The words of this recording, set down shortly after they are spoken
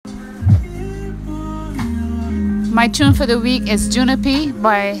My tune for the week is Junipie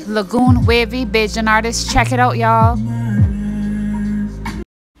by Lagoon Wavy, Bajan artist. Check it out, y'all.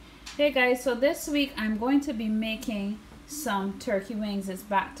 Hey guys, so this week I'm going to be making some turkey wings. It's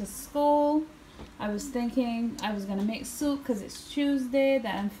back to school. I was thinking I was gonna make soup because it's Tuesday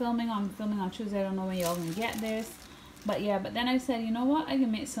that I'm filming on Tuesday. I don't know when y'all gonna get this, but yeah. But then I said, you know what? I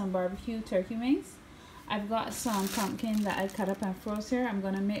can make some barbecue turkey wings. I've got some pumpkin that I cut up and froze here. I'm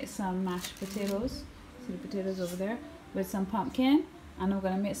gonna make some mashed potatoes. See the potatoes over there with some pumpkin, and I'm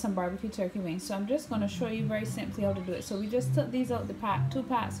gonna make some barbecue turkey wings. So I'm just gonna show you very simply how to do it. So we just took these out the pack, 2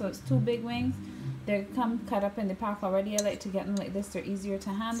 packs, so it's 2 big wings. They come cut up in the pack already. I like to get them like this, they're easier to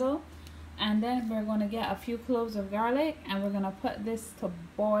handle. And then we're gonna get a few cloves of garlic, and we're gonna put this to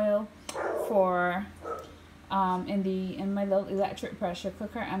boil for in my little electric pressure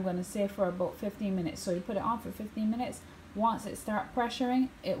cooker. I'm gonna say for about 15 minutes. So you put it on for 15 minutes. Once it starts pressuring,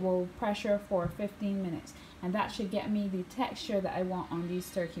 it will pressure for 15 minutes, and that should get me the texture that I want on these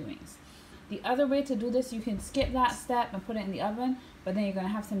turkey wings. The other way to do this, you can skip that step and put it in the oven, but then you're gonna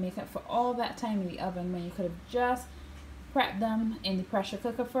have to make up for all that time in the oven when you could have just prepped them in the pressure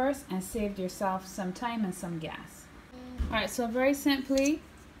cooker first and saved yourself some time and some gas. Alright, so very simply,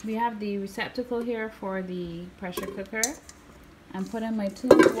 we have the receptacle here for the pressure cooker. I'm putting my 2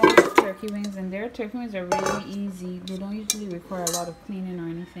 washed turkey wings in there. Turkey wings are really easy. They don't usually require a lot of cleaning or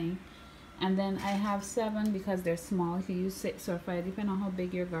anything. And then I have 7 because they're small. You can use 6 or 5 depending on how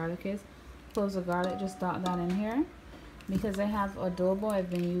big your garlic is. Cloves of garlic, just dot that in here. Because I have adobo, I've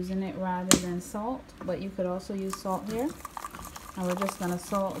been using it rather than salt. But you could also use salt here. And we're just going to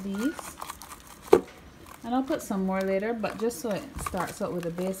salt these. And I'll put some more later, but just so it starts out with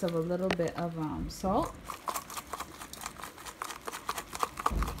a base of a little bit of salt.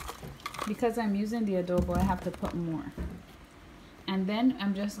 Because I'm using the adobo, I have to put more. And then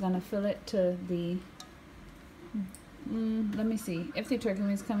I'm just going to fill it to the, let me see, if the turkey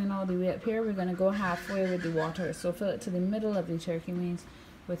wings coming all the way up here, we're going to go halfway with the water. So fill it to the middle of the turkey wings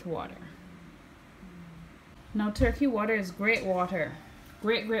with water. Now turkey water is great water.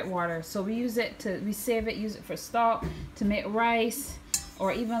 Great water. So we use it we save it, use it for stock, to make rice,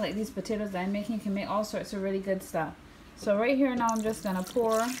 or even like these potatoes that I'm making. You can make all sorts of really good stuff. So right here now I'm just going to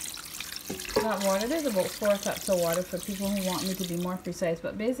pour that water. There's about 4 cups of water for people who want me to be more precise,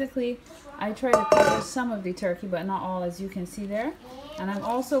 but basically I try to cover some of the turkey but not all, as you can see there. And I'm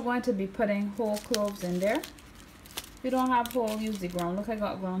also going to be putting whole cloves in there. If you don't have whole, use the ground. Look, I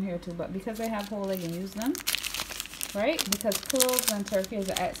got ground here too, but because I have whole I can use them, right? Because cloves and turkey is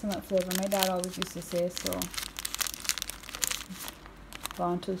an excellent flavor. My dad always used to say so.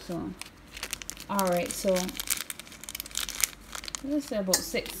 Gone too soon. Alright, so let's say about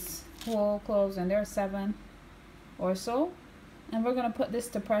 6 whole cloves, and there are 7 or so, and we're going to put this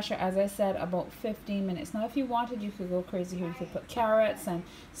to pressure, as I said, about 15 minutes. Now if you wanted, you could go crazy here. You could put carrots and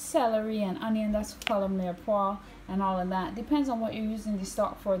celery and onion, that's column mirepoix, and all of that. Depends on what you're using the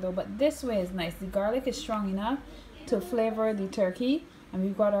stock for though, but this way is nice. The garlic is strong enough to flavor the turkey, and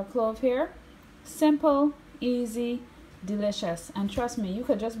we've got our clove here. Simple, easy, delicious. And trust me, you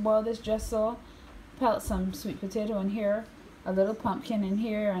could just boil this just so, pelt some sweet potato in here, a little pumpkin in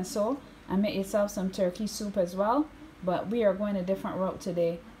here, and so, and make yourself some turkey soup as well. But we are going a different route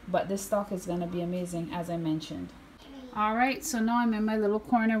today, but this stock is going to be amazing, as I mentioned. Alright, so now I'm in my little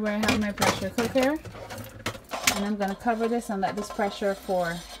corner where I have my pressure cooker, and I'm going to cover this and let this pressure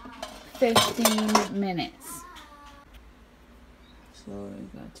for 15 minutes. So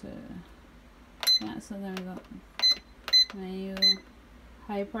we got to cancel, then we got menu,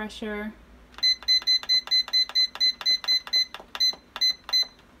 high pressure.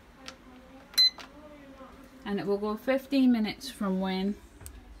 And it will go 15 minutes from when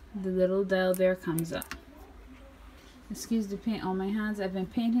the little dial there comes up. Excuse the paint on my hands. I've been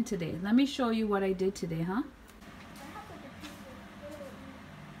painting today. Let me show you what I did today, huh?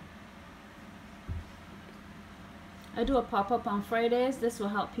 I do a pop-up on Fridays. This will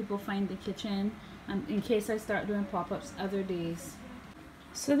help people find the kitchen, and in case I start doing pop-ups other days.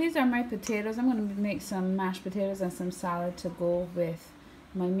 So these are my potatoes. I'm going to make some mashed potatoes and some salad to go with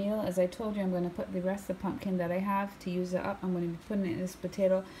my meal. As I told you, I'm going to put the rest of the pumpkin that I have to use it up. I'm going to be putting it in this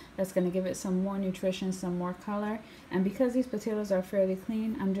potato. That's going to give it some more nutrition, some more color. And because these potatoes are fairly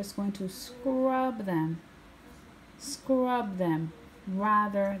clean, I'm just going to scrub them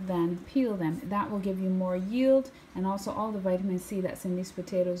rather than peel them. That will give you more yield, and also all the vitamin C that's in these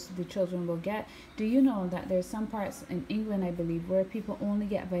potatoes the children will get. Do you know that there's some parts in England, I believe, where people only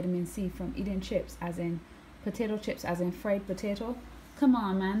get vitamin C from eating chips, as in potato chips, as in fried potato? Come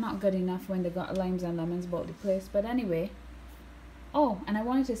on, man, not good enough when they got limes and lemons about the place. But anyway, oh, and I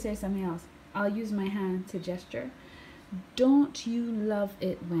wanted to say something else. I'll use my hand to gesture. Don't you love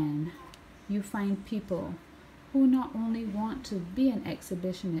it when you find people who not only want to be an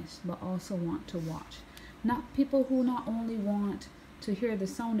exhibitionist but also want to watch? Not people who not only want to hear the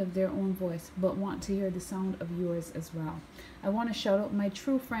sound of their own voice but want to hear the sound of yours as well. I want to shout out my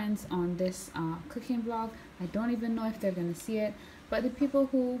true friends on this cooking vlog. I don't even know if they're going to see it, but the people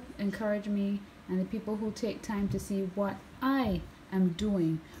who encourage me and the people who take time to see what I am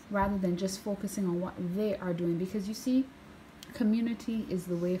doing rather than just focusing on what they are doing, because you see, community is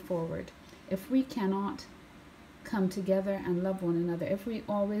the way forward. If we cannot come together and love one another, if we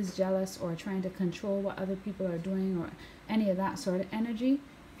always jealous or trying to control what other people are doing or any of that sort of energy,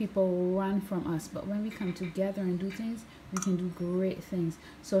 people will run from us. But when we come together and do things, we can do great things.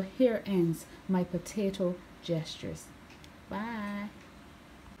 So here ends my potato gestures. Bye.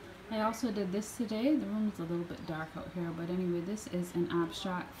 I also did this today. The room is a little bit dark out here, but anyway, this is an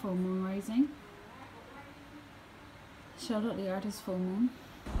abstract full moon rising. Shout out the artist Full Moon.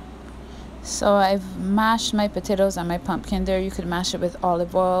 So I've mashed my potatoes and my pumpkin there. You could mash it with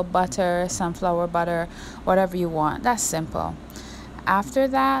olive oil, butter, sunflower butter, whatever you want. That's simple. After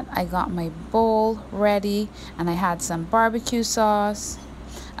that, I got my bowl ready and I had some barbecue sauce.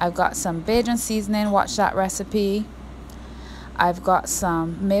 I've got some Bajan seasoning. Watch that recipe. I've got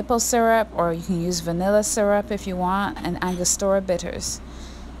some maple syrup, or you can use vanilla syrup if you want, and Angostura bitters.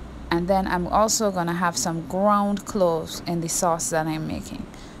 And then I'm also going to have some ground cloves in the sauce that I'm making.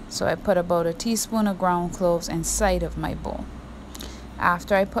 So I put about a teaspoon of ground cloves inside of my bowl.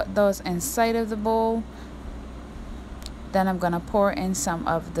 After I put those inside of the bowl, then I'm going to pour in some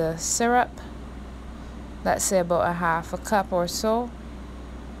of the syrup. Let's say about a half a cup or so.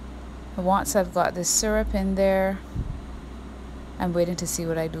 Once I've got the syrup in there, I'm waiting to see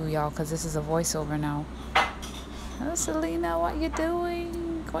what I do, y'all, because this is a voiceover now. Oh, Selena, what you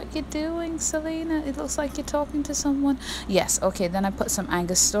doing? What you doing, Selena? It looks like you're talking to someone. Yes, okay, then I put some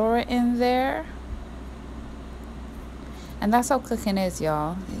Angostura in there. And that's how cooking is,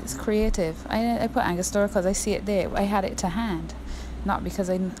 y'all. It's creative. I put Angostura because I see it there. I had it to hand. Not because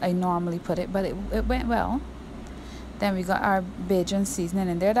I normally put it, but it went well. Then we got our Bajan seasoning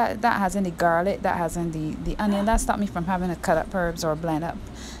in there. That has in the garlic, that has in the onion. That stopped me from having to cut up herbs or blend up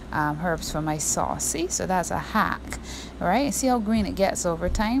herbs for my sauce. See, so that's a hack, right? See how green it gets over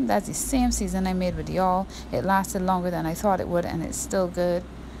time? That's the same season I made with y'all. It lasted longer than I thought it would, and it's still good.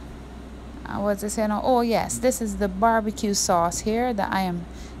 What's it saying? Oh yes, this is the barbecue sauce here that I am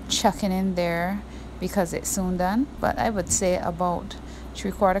chucking in there because it's soon done. But I would say about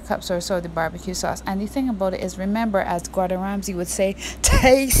 3/4 cups or so of the barbecue sauce. And the thing about it is, remember, as Gordon Ramsay would say,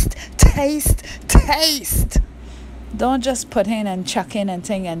 taste, taste, taste. Don't just put in and chuck in and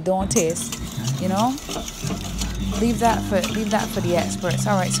thing and don't taste, you know. Leave that for the experts.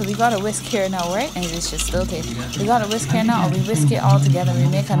 All right, so we got a whisk here now, right? And it should still taste. We got a whisk here now. We whisk it all together. We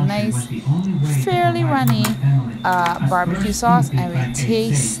make a nice, fairly runny barbecue sauce, and we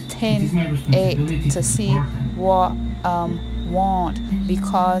tasting it to see what want,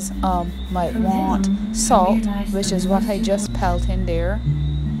 because might want salt, which is what I just pelt in there.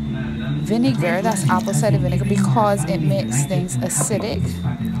 Vinegar, that's apple cider vinegar, because it makes things acidic.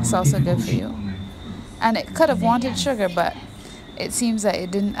 It's also good for you. And it could have wanted sugar, but it seems that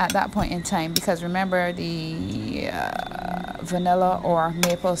it didn't at that point in time, because remember the vanilla or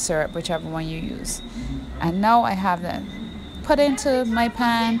maple syrup, whichever one you use. And now I have that put into my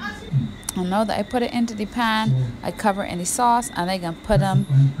pan. And now that I put it into the pan, I cover in the sauce, and I can put them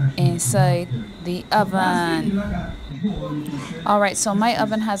inside the oven. Alright, so my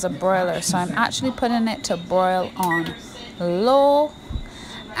oven has a broiler, so I'm actually putting it to broil on low.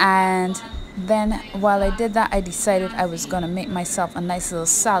 And then while I did that, I decided I was going to make myself a nice little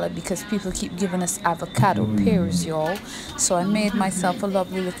salad, because people keep giving us avocado pears, y'all. So I made myself a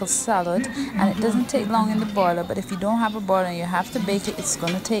lovely little salad, and it doesn't take long in the boiler. But if you don't have a boiler and you have to bake it, it's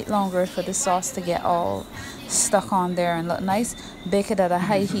going to take longer for the sauce to get all stuck on there and look nice. Bake it at a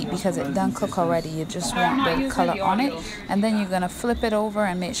high heat because it done cook already. You just want the color on it, and then you're going to flip it over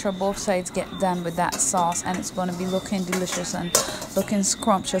and make sure both sides get done with that sauce, and it's going to be looking delicious and looking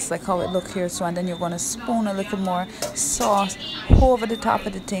scrumptious like how it look here. So, and then you're going to spoon a little more sauce over the top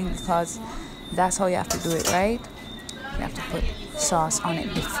of the thing, because that's how you have to do it, right? You have to put sauce on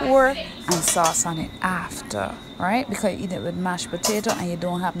it before and sauce on it after, right? Because you eat it with mashed potato and you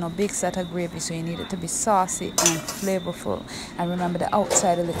don't have no big set of gravy, so you need it to be saucy and flavorful. And remember, the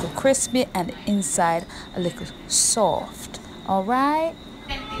outside a little crispy and the inside a little soft. All right,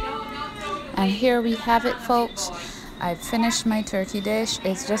 and here we have it, folks. I finished my turkey dish.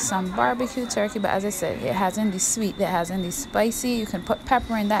 It's just some barbecue turkey, but as I said, it has in the sweet, it has in the spicy. You can put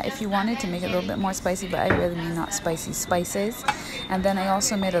pepper in that if you wanted to make it a little bit more spicy, but I really mean not spicy spices. And then I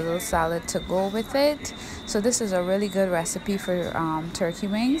also made a little salad to go with it. So this is a really good recipe for turkey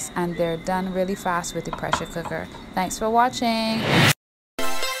wings, and they're done really fast with the pressure cooker. Thanks for watching.